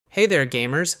Hey there,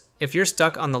 gamers! If you're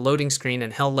stuck on the loading screen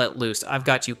and hell let loose, I've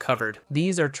got you covered.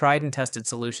 These are tried and tested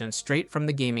solutions straight from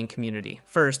the gaming community.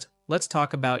 First, let's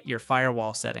talk about your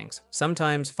firewall settings.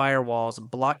 Sometimes firewalls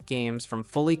block games from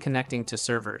fully connecting to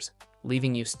servers,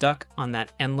 leaving you stuck on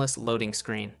that endless loading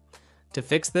screen. To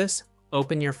fix this,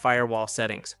 open your firewall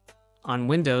settings. On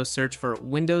Windows, search for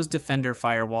Windows Defender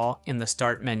Firewall in the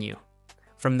Start menu.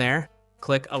 From there,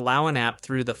 click Allow an app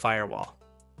through the firewall.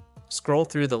 Scroll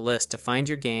through the list to find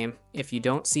your game. If you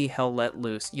don't see Hell Let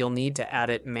Loose, you'll need to add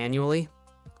it manually.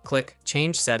 Click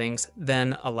Change Settings,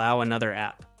 then Allow another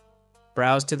app.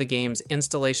 Browse to the game's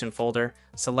installation folder,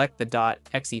 select the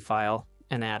 .exe file,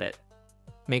 and add it.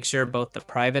 Make sure both the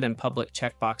private and public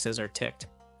checkboxes are ticked.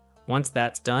 Once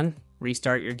that's done,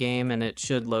 restart your game and it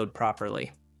should load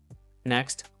properly.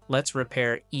 Next, let's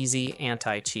repair Easy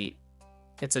Anti-Cheat.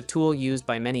 It's a tool used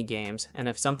by many games, and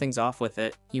if something's off with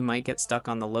it, you might get stuck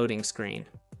on the loading screen.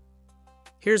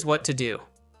 Here's what to do.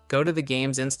 Go to the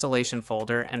game's installation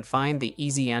folder and find the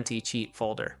Easy Anti-Cheat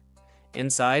folder.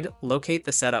 Inside, locate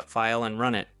the setup file and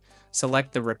run it.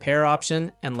 Select the repair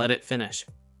option and let it finish.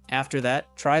 After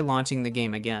that, try launching the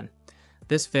game again.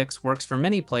 This fix works for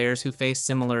many players who face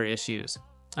similar issues.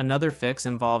 Another fix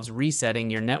involves resetting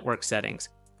your network settings.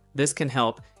 This can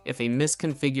help if a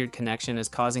misconfigured connection is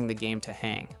causing the game to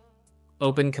hang.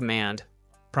 Open Command.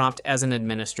 Prompt as an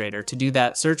administrator. To do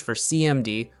that, search for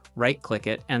CMD, right-click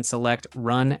it, and select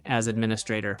Run as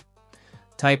Administrator.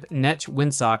 Type netch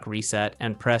winsock reset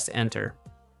and press Enter.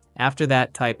 After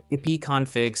that, type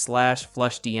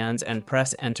ipconfig/flushdns and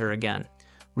press Enter again.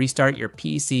 Restart your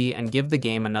PC and give the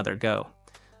game another go.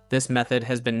 This method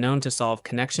has been known to solve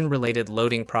connection-related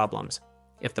loading problems.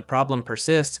 If the problem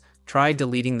persists, try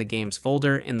deleting the game's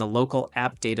folder in the local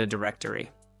app data directory.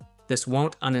 This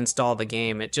won't uninstall the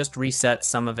game, it just resets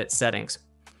some of its settings.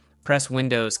 Press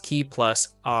Windows key plus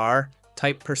R,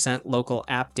 type %local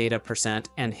app data %,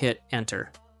 and hit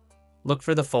Enter. Look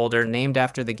for the folder named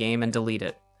after the game and delete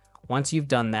it. Once you've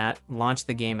done that, launch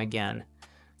the game again.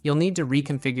 You'll need to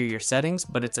reconfigure your settings,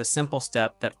 but it's a simple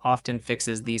step that often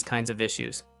fixes these kinds of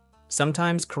issues.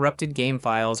 Sometimes corrupted game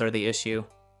files are the issue.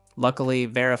 Luckily,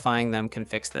 verifying them can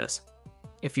fix this.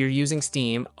 If you're using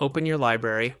Steam, open your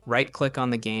library, right-click on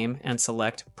the game, and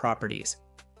select Properties.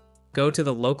 Go to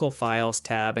the Local Files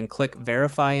tab and click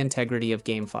Verify Integrity of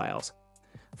Game Files.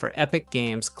 For Epic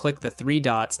Games, click the three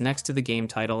dots next to the game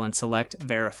title and select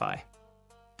Verify.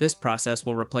 This process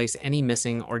will replace any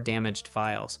missing or damaged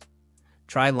files.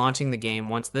 Try launching the game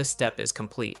once this step is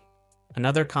complete.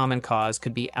 Another common cause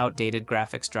could be outdated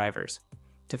graphics drivers.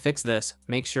 To fix this,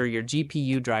 make sure your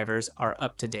GPU drivers are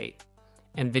up to date.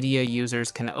 NVIDIA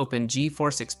users can open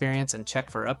GeForce Experience and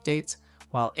check for updates,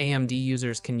 while AMD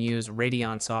users can use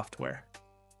Radeon software.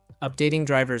 Updating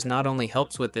drivers not only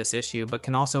helps with this issue, but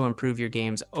can also improve your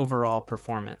game's overall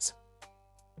performance.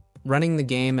 Running the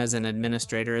game as an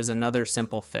administrator is another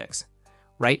simple fix.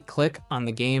 Right-click on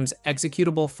the game's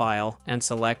executable file and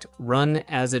select Run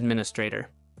as Administrator.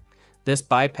 This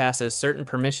bypasses certain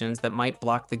permissions that might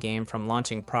block the game from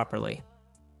launching properly.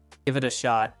 Give it a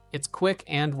shot, it's quick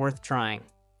and worth trying.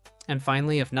 And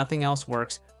finally, if nothing else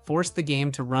works, force the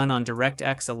game to run on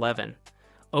DirectX 11.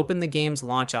 Open the game's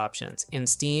launch options. In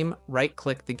Steam,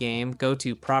 right-click the game, go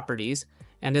to Properties,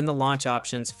 and in the Launch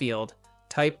Options field,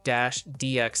 type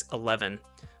 -DX11.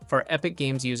 For Epic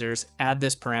Games users, add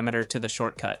this parameter to the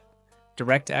shortcut.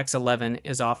 DirectX 11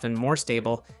 is often more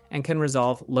stable and can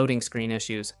resolve loading screen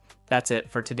issues. That's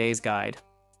it for today's guide.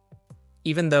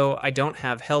 Even though I don't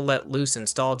have Hell Let Loose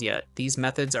installed yet, these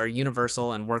methods are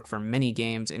universal and work for many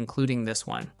games, including this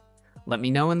one. Let me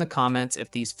know in the comments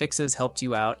if these fixes helped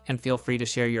you out, and feel free to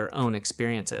share your own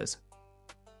experiences.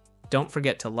 Don't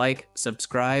forget to like,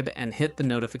 subscribe, and hit the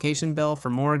notification bell for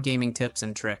more gaming tips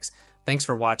and tricks. Thanks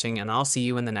for watching, and I'll see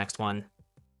you in the next one.